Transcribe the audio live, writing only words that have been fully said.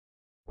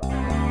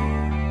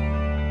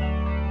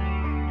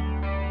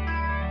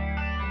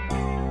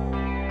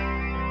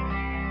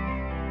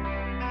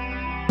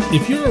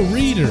If you're a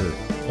reader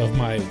of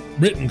my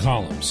written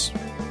columns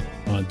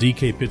on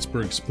DK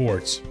Pittsburgh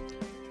Sports,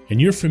 and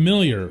you're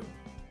familiar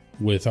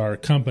with our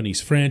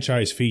company's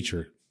franchise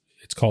feature,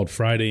 it's called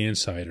Friday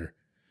Insider,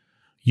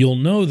 you'll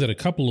know that a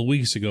couple of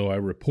weeks ago I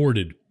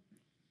reported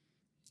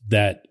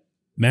that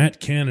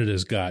Matt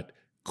Canada's got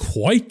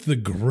quite the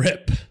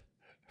grip,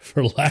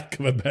 for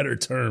lack of a better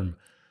term,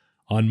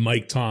 on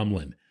Mike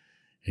Tomlin.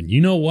 And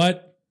you know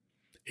what?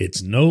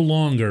 It's no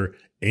longer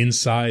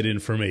inside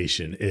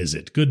information, is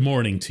it? Good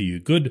morning to you.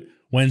 Good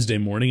Wednesday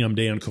morning. I'm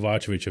Dejan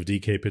Kovacevic of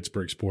DK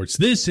Pittsburgh Sports.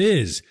 This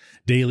is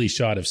Daily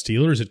Shot of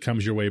Steelers. It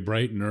comes your way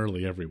bright and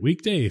early every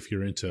weekday. If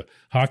you're into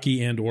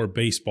hockey and or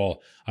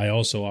baseball, I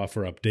also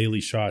offer up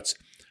daily shots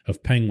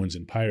of Penguins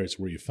and Pirates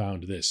where you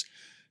found this.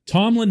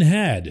 Tomlin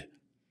had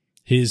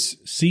his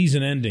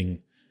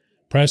season-ending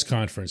press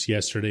conference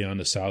yesterday on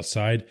the South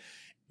Side.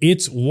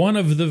 It's one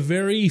of the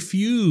very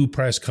few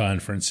press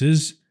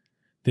conferences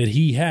that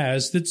he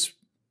has that's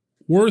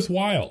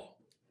worthwhile,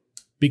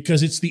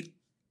 because it's the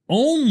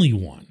only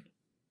one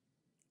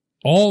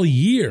all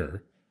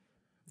year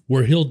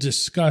where he'll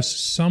discuss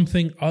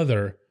something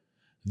other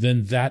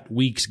than that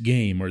week's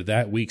game or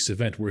that week's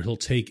event, where he'll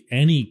take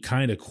any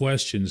kind of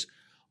questions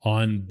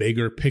on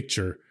bigger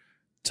picture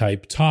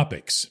type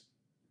topics.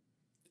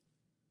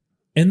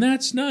 And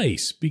that's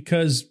nice,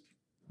 because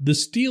the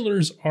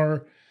Steelers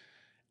are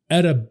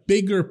at a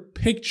bigger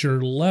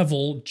picture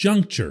level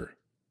juncture.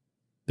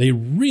 They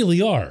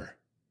really are.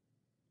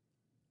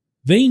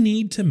 They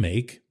need to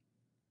make,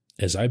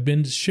 as I've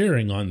been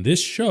sharing on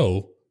this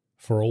show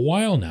for a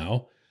while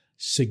now,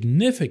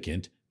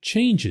 significant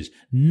changes,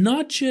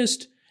 not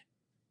just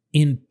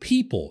in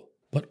people,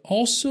 but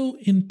also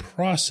in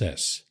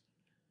process.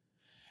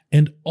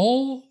 And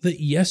all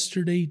that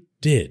yesterday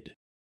did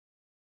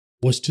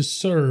was to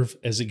serve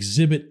as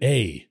Exhibit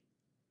A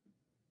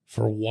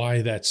for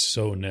why that's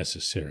so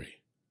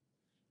necessary.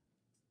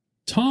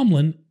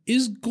 Tomlin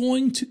is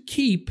going to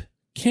keep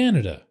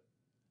Canada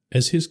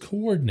as his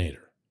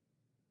coordinator.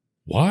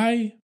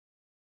 Why?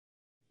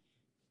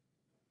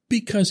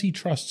 Because he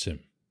trusts him.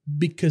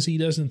 Because he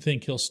doesn't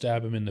think he'll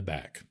stab him in the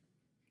back.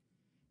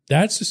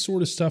 That's the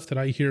sort of stuff that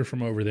I hear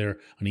from over there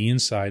on the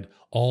inside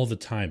all the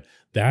time.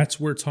 That's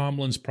where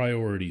Tomlin's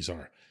priorities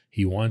are.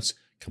 He wants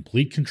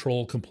complete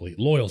control, complete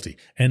loyalty.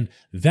 And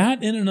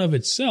that in and of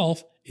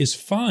itself is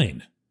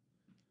fine.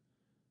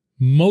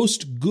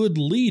 Most good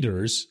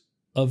leaders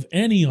of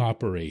any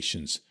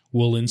operations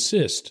will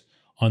insist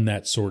on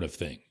that sort of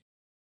thing.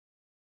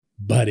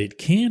 But it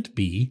can't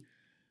be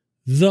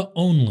the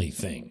only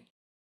thing.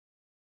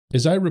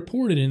 As I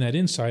reported in that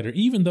Insider,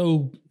 even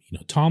though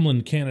Tomlin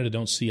and Canada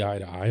don't see eye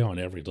to eye on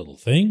every little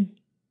thing,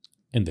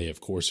 and they,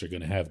 of course, are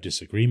going to have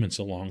disagreements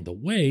along the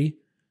way,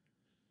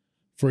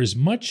 for as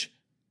much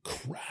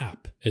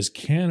crap as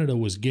Canada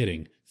was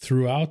getting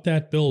throughout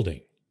that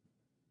building,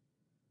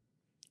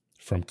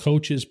 from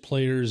coaches,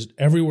 players,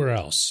 everywhere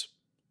else,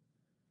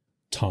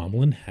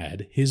 Tomlin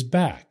had his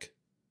back.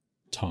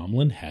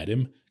 Tomlin had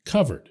him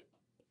covered.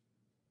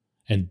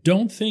 And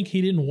don't think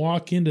he didn't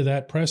walk into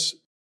that press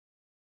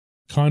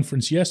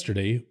conference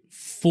yesterday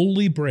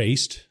fully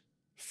braced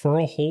for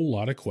a whole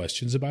lot of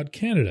questions about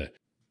Canada,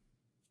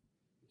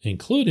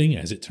 including,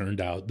 as it turned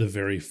out, the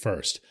very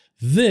first.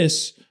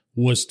 This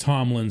was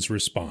Tomlin's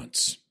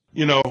response.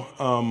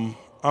 I'm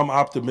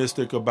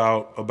optimistic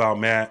about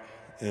Matt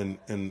and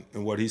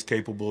what he's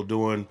capable of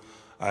doing.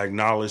 I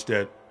acknowledge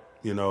that,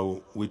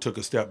 we took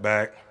a step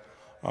back.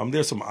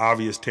 There's some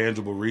obvious,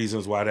 tangible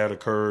reasons why that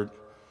occurred.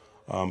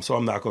 So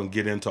I'm not going to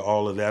get into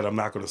all of that. I'm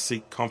not going to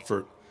seek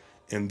comfort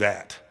in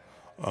that.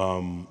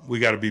 We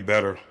got to be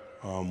better.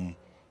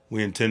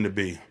 We intend to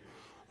be.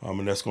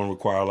 And that's going to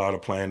require a lot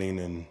of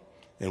planning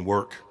and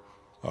work,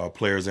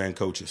 players and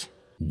coaches.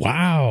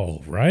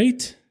 Wow,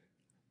 right?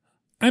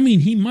 I mean,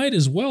 he might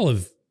as well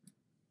have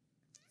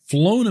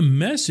flown a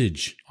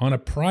message on a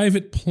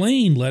private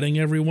plane letting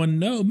everyone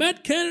know,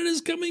 Matt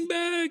Canada's coming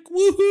back.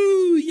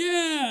 Woohoo,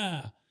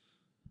 yeah.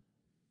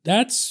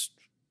 That's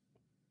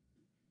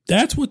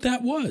what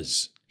that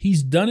was.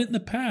 He's done it in the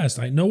past.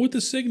 I know what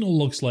the signal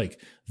looks like.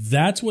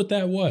 That's what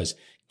that was.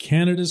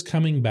 Canada's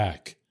coming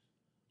back.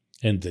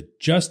 And the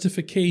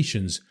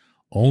justifications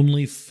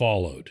only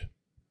followed.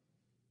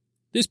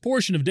 This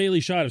portion of Daily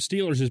Shot of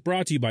Steelers is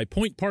brought to you by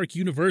Point Park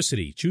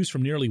University. Choose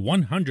from nearly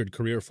 100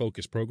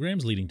 career-focused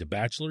programs leading to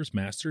bachelor's,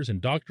 master's, and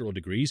doctoral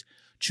degrees.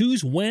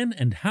 Choose when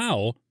and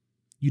how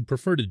you'd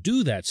prefer to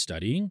do that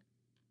studying,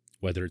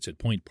 whether it's at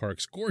Point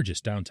Park's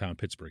gorgeous downtown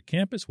Pittsburgh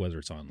campus, whether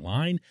it's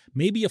online,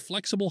 maybe a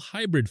flexible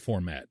hybrid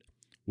format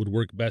would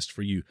work best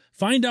for you.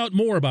 Find out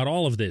more about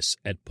all of this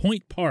at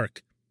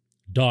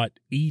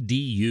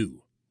pointpark.edu.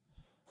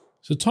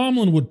 So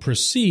Tomlin would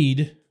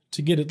proceed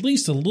to get at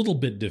least a little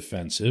bit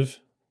defensive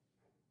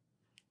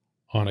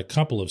on a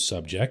couple of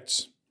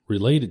subjects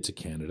related to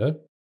Canada.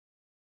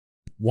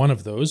 One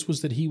of those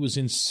was that he was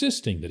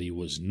insisting that he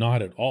was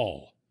not at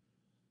all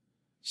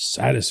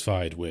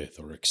satisfied with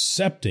or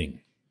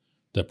accepting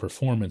the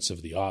performance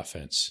of the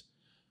offense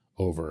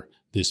over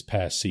this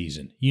past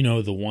season.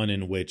 The one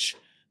in which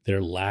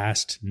their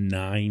last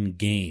 9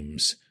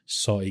 games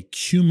saw a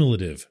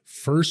cumulative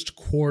first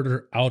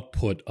quarter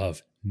output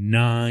of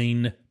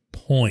 9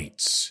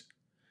 points.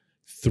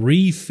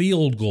 3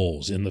 field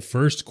goals in the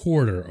first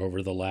quarter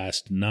over the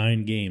last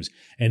 9 games.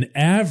 An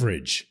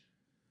average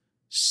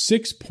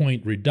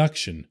 6-point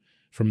reduction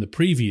from the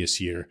previous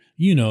year.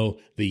 You know,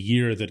 the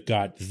year that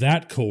got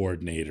that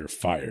coordinator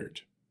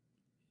fired.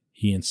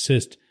 He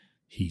insists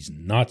he's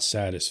not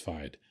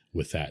satisfied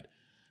with that.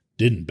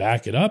 Didn't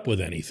back it up with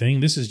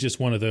anything. This is just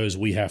one of those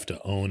we have to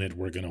own it,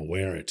 we're going to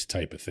wear it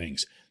type of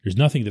things. There's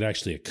nothing that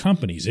actually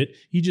accompanies it.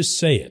 You just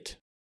say it.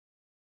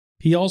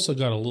 He also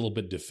got a little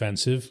bit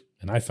defensive,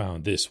 and I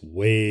found this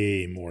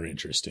way more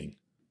interesting,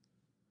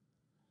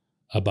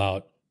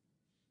 about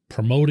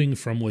promoting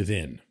from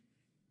within.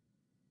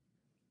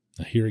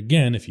 Now, here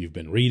again, if you've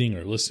been reading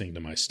or listening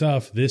to my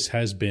stuff, this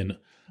has been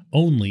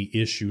only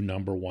issue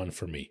number 1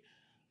 for me.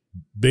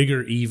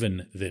 Bigger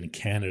even than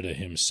Canada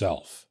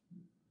himself.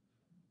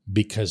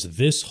 Because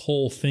this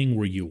whole thing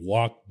where you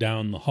walk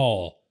down the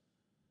hall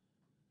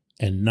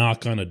and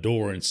knock on a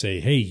door and say,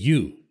 hey,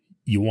 you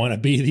want to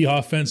be the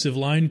offensive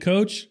line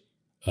coach?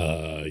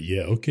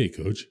 Yeah, okay,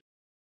 coach.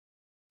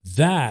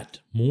 That,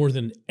 more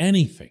than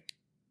anything,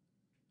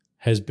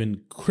 has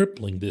been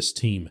crippling this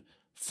team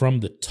from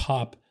the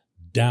top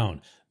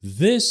down.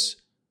 This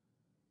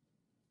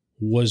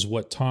was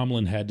what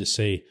Tomlin had to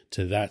say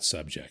to that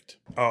subject.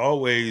 I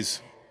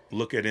always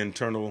look at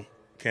internal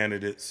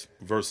candidates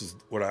versus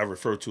what I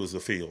refer to as the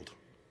field.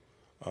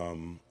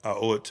 I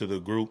owe it to the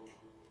group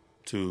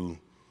to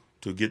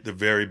get the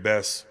very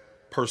best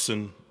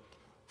person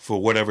for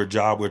whatever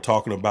job we're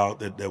talking about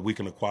that we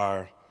can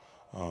acquire.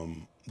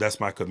 That's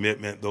my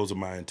commitment. Those are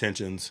my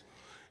intentions.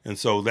 And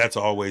so that's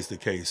always the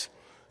case.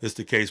 It's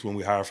the case when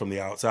we hire from the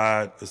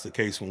outside. It's the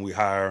case when we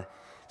hire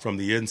from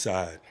the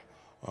inside.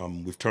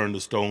 We've turned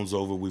the stones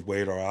over, we've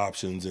weighed our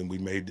options, and we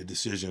made the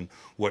decision,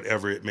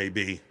 whatever it may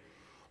be,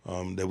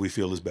 that we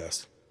feel is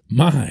best.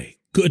 My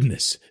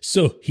goodness.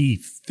 So he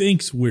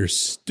thinks we're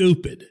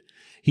stupid.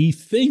 He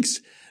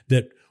thinks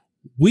that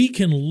we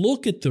can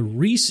look at the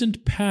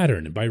recent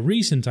pattern, and by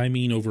recent I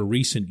mean over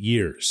recent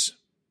years,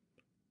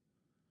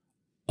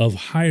 of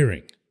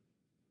hiring,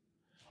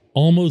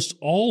 almost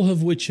all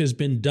of which has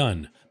been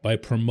done by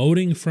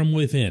promoting from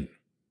within,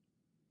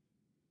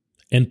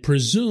 and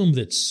presume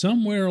that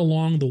somewhere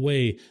along the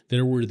way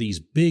there were these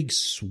big,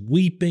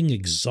 sweeping,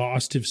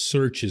 exhaustive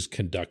searches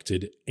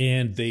conducted,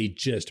 and they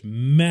just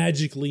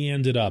magically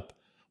ended up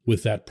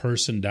with that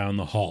person down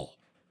the hall.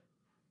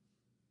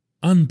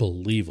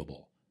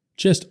 Unbelievable.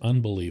 Just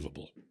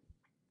unbelievable.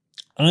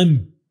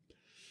 I'm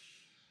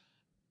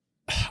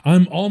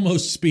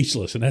almost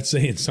speechless, and that's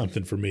saying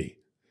something for me,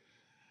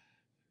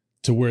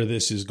 to where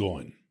this is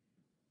going.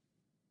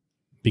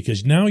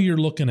 Because now you're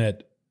looking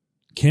at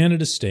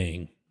Canada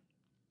staying,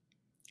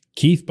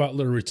 Keith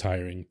Butler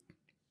retiring,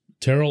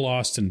 Teryl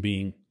Austin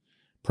being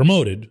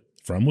promoted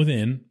from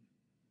within,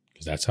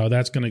 because that's how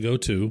that's going to go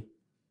too.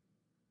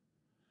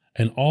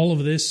 And all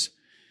of this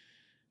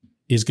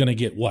is going to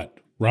get what?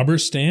 Rubber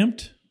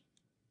stamped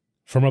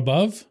from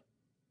above?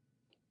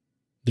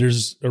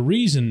 There's a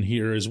reason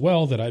here as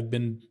well that I've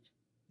been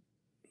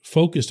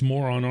focused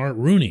more on Art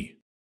Rooney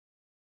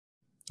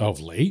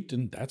of late,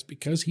 and that's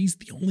because he's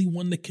the only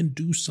one that can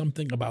do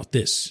something about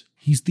this.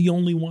 He's the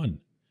only one.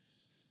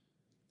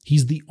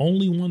 He's the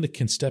only one that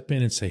can step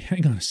in and say,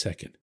 hang on a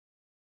second.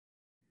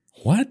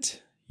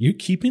 What? You're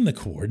keeping the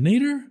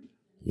coordinator?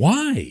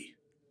 Why?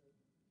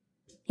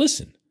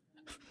 Listen,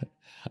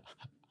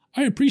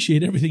 I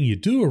appreciate everything you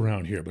do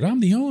around here, but I'm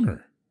the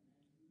owner.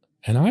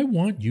 And I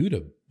want you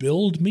to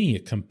build me a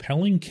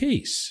compelling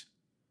case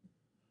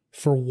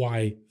for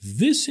why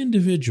this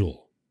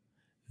individual,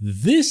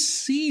 this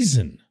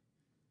season,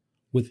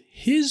 with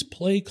his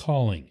play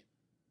calling,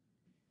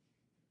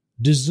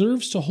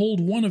 deserves to hold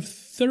one of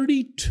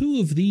 32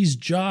 of these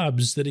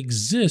jobs that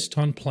exist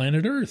on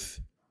planet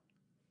Earth.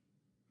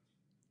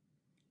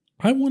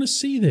 I want to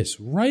see this.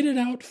 Write it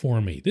out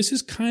for me. This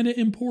is kind of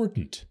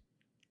important.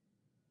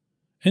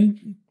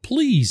 And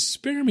please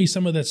spare me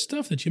some of that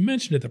stuff that you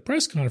mentioned at the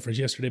press conference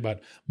yesterday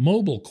about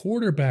mobile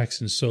quarterbacks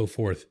and so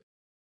forth.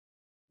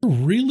 You're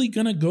really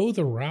going to go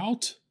the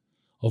route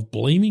of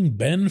blaming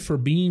Ben for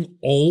being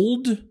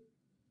old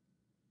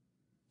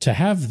to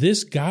have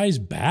this guy's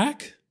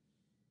back?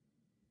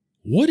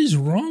 What is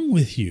wrong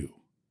with you?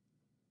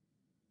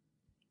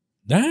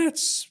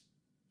 That's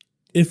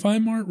if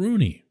I'm Art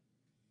Rooney.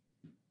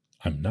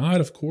 I'm not,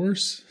 of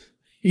course.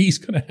 He's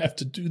going to have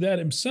to do that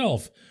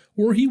himself,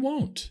 or he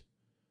won't.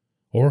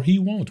 Or he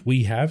won't.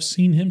 We have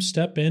seen him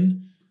step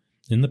in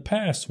the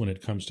past when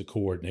it comes to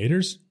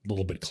coordinators. A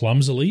little bit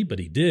clumsily, but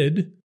he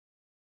did.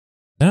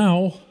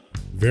 Now,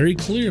 very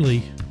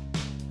clearly,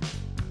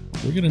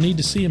 we're going to need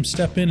to see him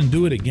step in and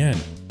do it again.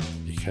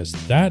 Because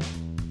that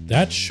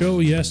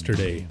show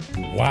yesterday,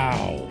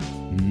 wow,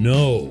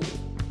 no.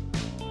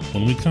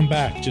 When we come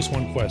back, just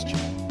one question.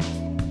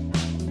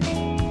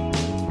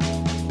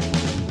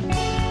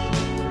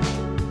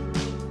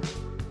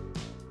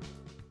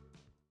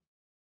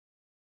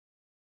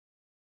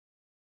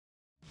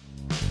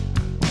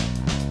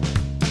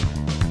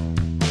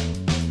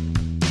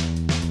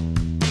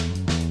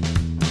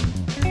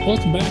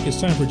 Welcome back. It's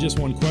time for Just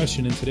One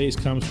Question, and today's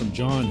comes from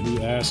John,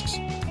 who asks,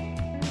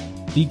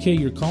 DK,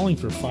 you're calling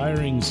for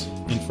firings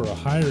and for a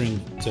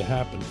hiring to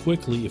happen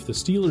quickly. If the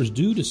Steelers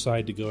do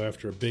decide to go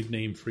after a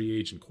big-name free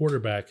agent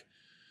quarterback,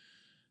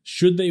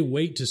 should they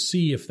wait to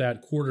see if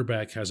that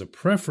quarterback has a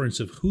preference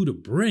of who to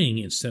bring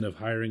instead of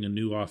hiring a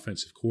new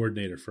offensive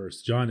coordinator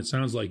first? John, it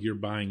sounds like you're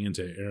buying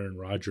into Aaron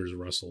Rodgers,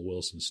 Russell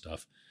Wilson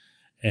stuff,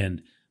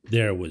 and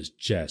there was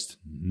just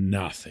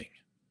nothing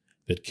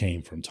that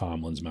came from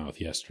Tomlin's mouth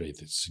yesterday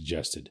that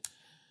suggested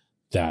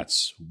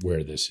that's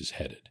where this is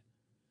headed.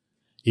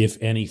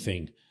 If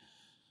anything,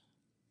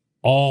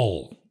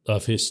 all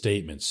of his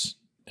statements,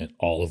 and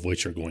all of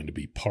which are going to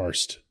be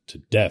parsed to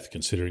death,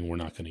 considering we're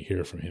not going to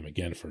hear from him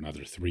again for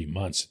another 3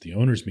 months at the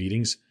owners'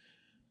 meetings,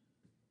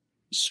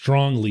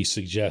 strongly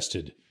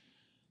suggested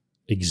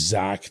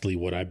exactly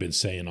what I've been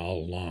saying all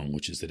along,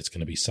 which is that it's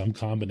going to be some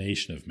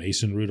combination of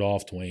Mason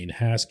Rudolph, Dwayne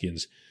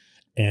Haskins,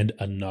 and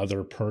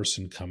another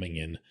person coming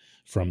in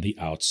from the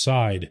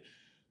outside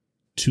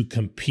to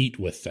compete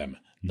with them,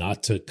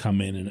 not to come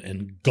in and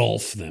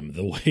engulf them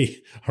the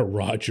way a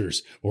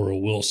Rodgers or a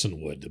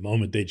Wilson would. The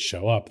moment they'd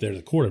show up, they're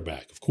the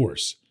quarterback, of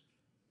course.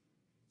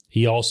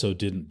 He also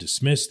didn't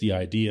dismiss the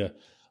idea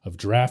of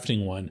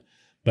drafting one,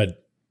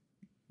 but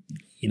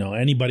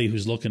anybody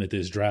who's looking at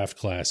this draft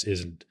class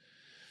isn't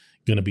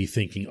going to be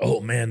thinking,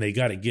 oh man, they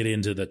got to get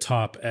into the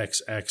top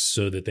XX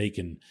so that they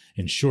can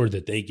ensure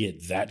that they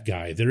get that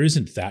guy. There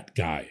isn't that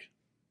guy.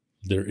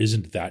 There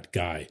isn't that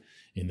guy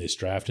in this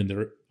draft, and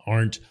there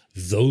aren't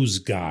those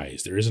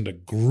guys. There isn't a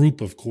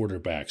group of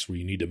quarterbacks where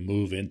you need to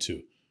move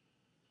into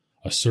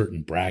a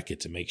certain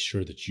bracket to make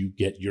sure that you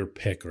get your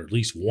pick, or at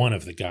least one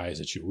of the guys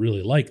that you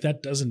really like.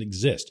 That doesn't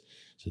exist.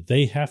 So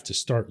they have to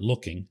start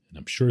looking, and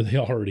I'm sure they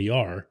already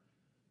are,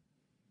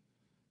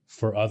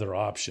 for other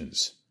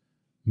options,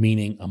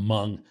 meaning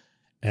among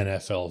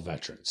NFL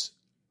veterans.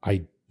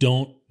 I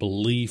don't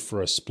believe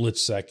for a split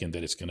second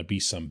that it's going to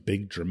be some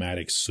big,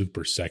 dramatic,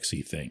 super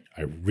sexy thing.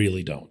 I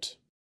really don't.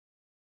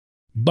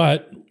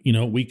 But,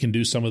 we can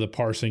do some of the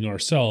parsing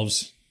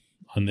ourselves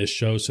on this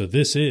show. So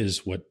this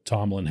is what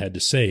Tomlin had to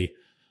say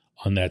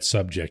on that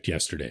subject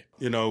yesterday.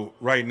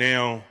 Right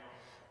now,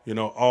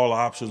 all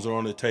options are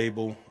on the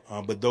table,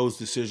 but those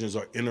decisions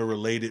are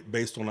interrelated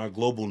based on our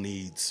global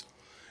needs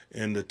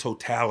and the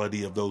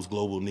totality of those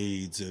global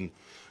needs. And,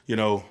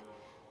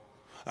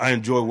 I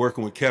enjoy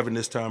working with Kevin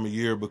this time of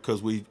year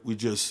because we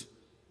just,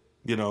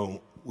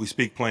 we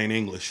speak plain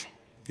English.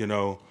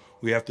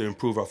 We have to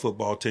improve our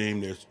football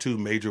team. There's two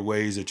major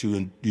ways that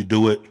you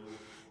do it.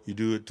 You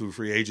do it through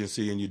free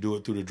agency and you do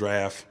it through the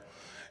draft.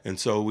 And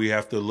so we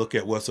have to look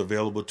at what's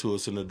available to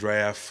us in the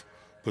draft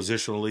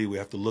positionally. We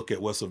have to look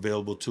at what's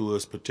available to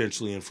us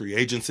potentially in free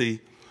agency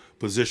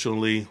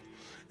positionally.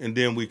 And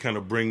then we kind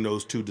of bring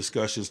those two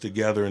discussions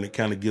together, and it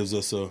kind of gives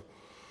us a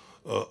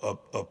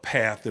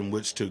path in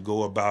which to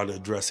go about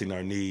addressing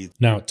our needs.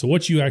 Now, to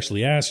what you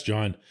actually asked,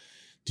 John,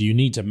 do you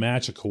need to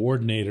match a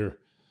coordinator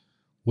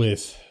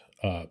with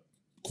a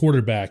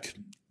quarterback?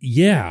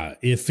 Yeah,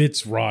 if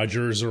it's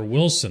Rodgers or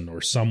Wilson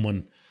or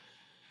someone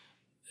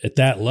at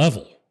that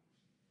level.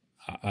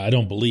 I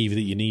don't believe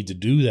that you need to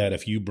do that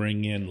if you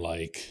bring in,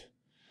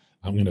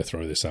 I'm going to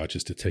throw this out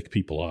just to tick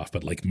people off,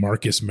 but like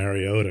Marcus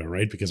Mariota,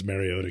 right? Because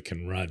Mariota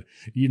can run.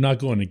 You're not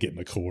going to get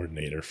a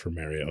coordinator for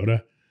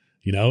Mariota.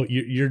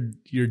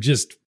 You're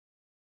just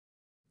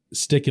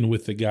sticking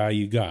with the guy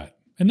you got.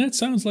 And that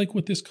sounds like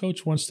what this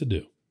coach wants to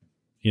do,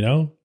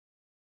 And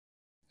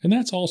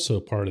that's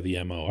also part of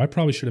the MO. I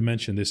probably should have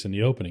mentioned this in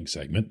the opening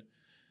segment,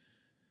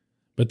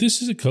 but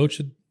this is a coach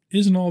that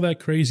isn't all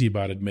that crazy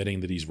about admitting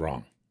that he's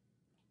wrong.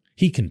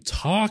 He can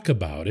talk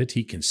about it.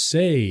 He can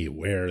say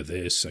where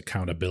this,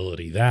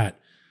 accountability, that,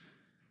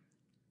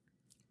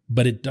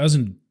 but it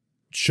doesn't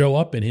show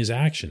up in his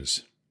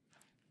actions.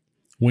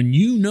 When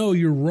you know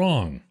you're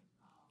wrong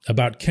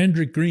about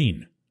Kendrick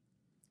Green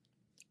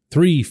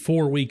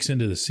 3-4 weeks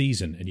into the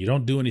season and you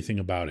don't do anything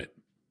about it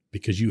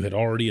because you had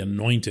already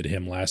anointed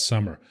him last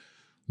summer,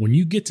 when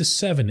you get to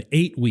 7,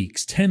 8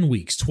 weeks, 10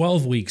 weeks,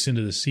 12 weeks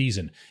into the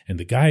season and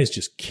the guy is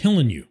just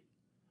killing you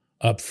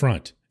up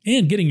front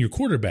and getting your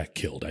quarterback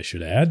killed, I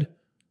should add,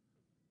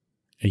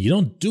 and you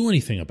don't do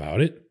anything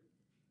about it,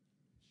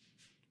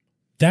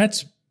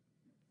 that's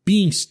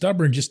being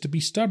stubborn just to be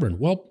stubborn.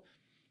 Well,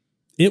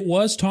 it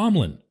was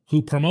Tomlin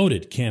who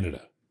promoted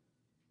Canada.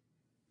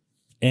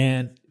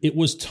 And it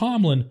was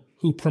Tomlin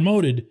who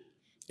promoted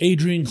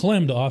Adrian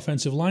Clem to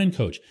offensive line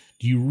coach.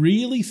 Do you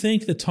really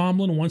think that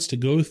Tomlin wants to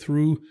go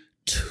through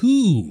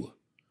 2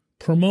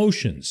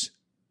 promotions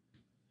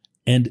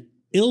and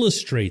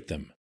illustrate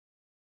them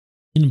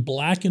in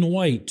black and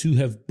white to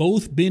have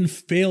both been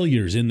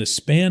failures in the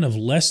span of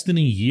less than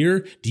a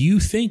year? Do you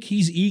think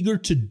he's eager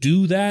to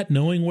do that,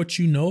 knowing what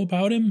you know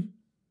about him?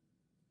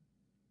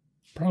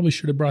 Probably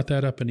should have brought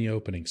that up in the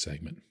opening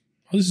segment.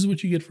 Well, this is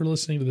what you get for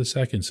listening to the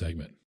second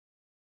segment.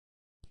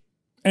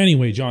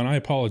 Anyway, John, I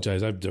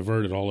apologize. I've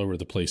diverted all over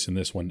the place in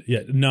this one.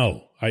 Yeah,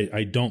 no,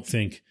 I don't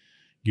think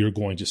you're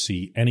going to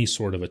see any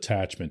sort of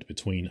attachment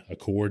between a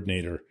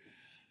coordinator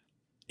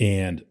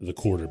and the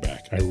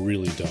quarterback. I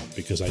really don't,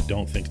 because I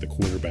don't think the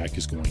quarterback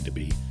is going to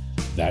be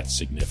that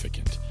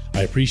significant.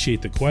 I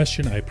appreciate the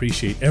question. I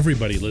appreciate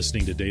everybody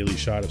listening to Daily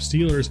Shot of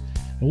Steelers.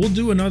 And we'll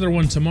do another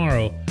one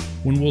tomorrow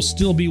when we'll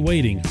still be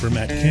waiting for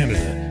Matt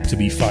Canada to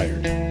be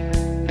fired.